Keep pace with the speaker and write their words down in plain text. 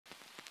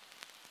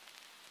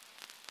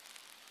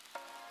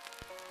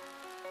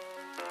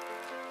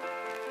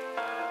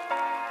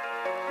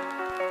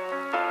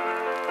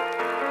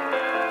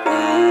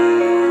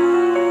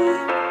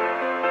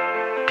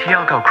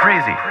ATL go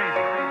crazy.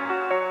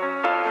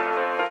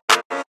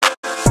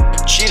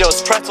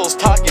 Cheetos, pretzels,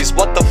 Takis,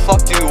 what the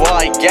fuck do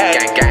I get?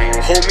 Gang, gang.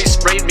 Homie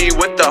sprayed me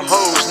with the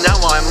hose, now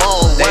I'm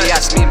all wet. They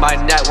ask me my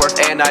net worth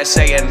and I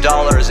say in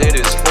dollars it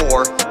is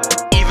 4.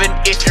 Even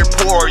if you're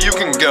poor, you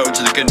can go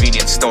to the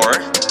convenience store.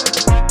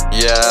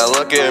 Yeah,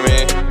 look at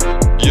me.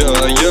 Yeah,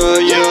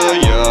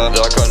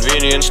 the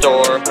convenience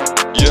store.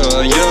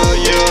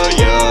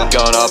 Yeah.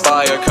 Gonna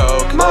buy a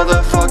Coke,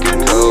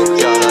 motherfucking Coke.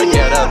 Gonna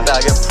get a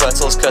bag of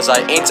pretzels cause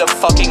I ain't a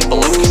fucking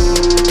bloke.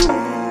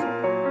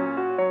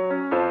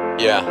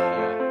 Yeah.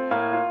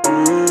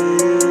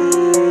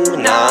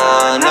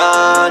 Nah.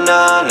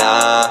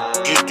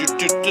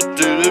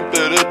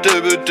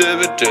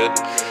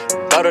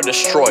 About to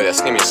destroy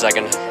this, give me a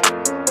second.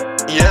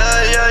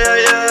 Yeah.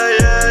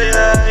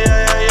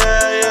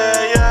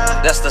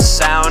 That's the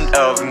sound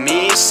of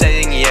me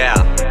saying yeah.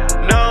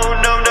 No.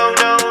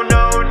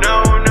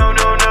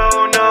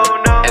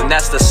 And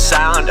that's the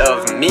sound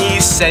of me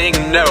saying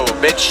no,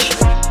 bitch.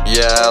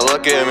 Yeah,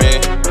 look at me.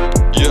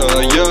 Yeah.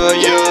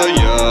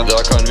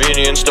 The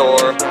convenience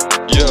store.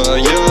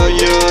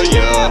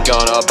 Yeah.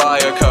 Gonna buy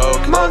a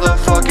Coke,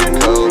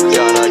 motherfucking Coke.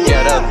 Gonna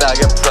get a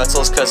bag of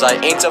pretzels cause I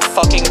ain't a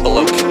fucking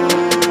bloke.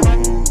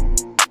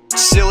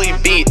 Silly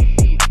beat.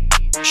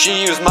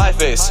 She used my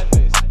face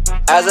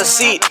as a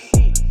seat.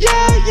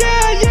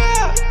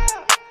 Yeah.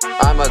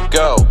 I'ma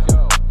go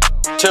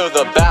to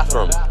the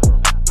bathroom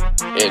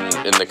in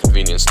the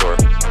convenience store.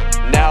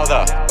 Now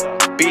the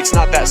beat's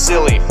not that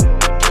silly.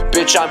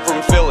 Bitch, I'm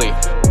from Philly.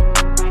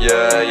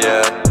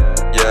 Yeah.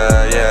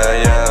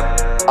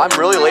 I'm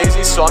really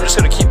lazy, so I'm just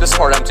gonna keep this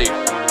part empty.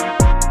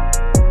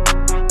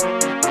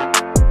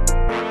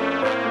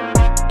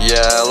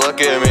 Yeah,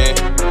 look at me.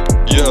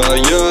 Yeah.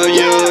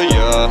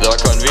 The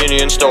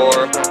convenience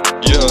store.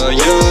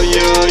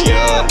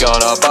 Yeah.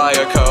 Gonna buy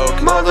a Coke,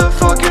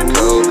 motherfucking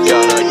Coke.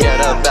 Gonna get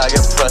a bag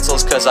of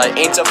pretzels cause I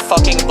ain't a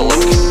fucking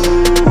bloke.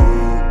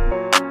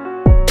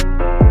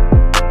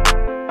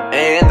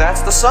 And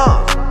that's the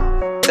song.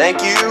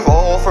 Thank you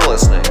all for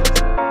listening.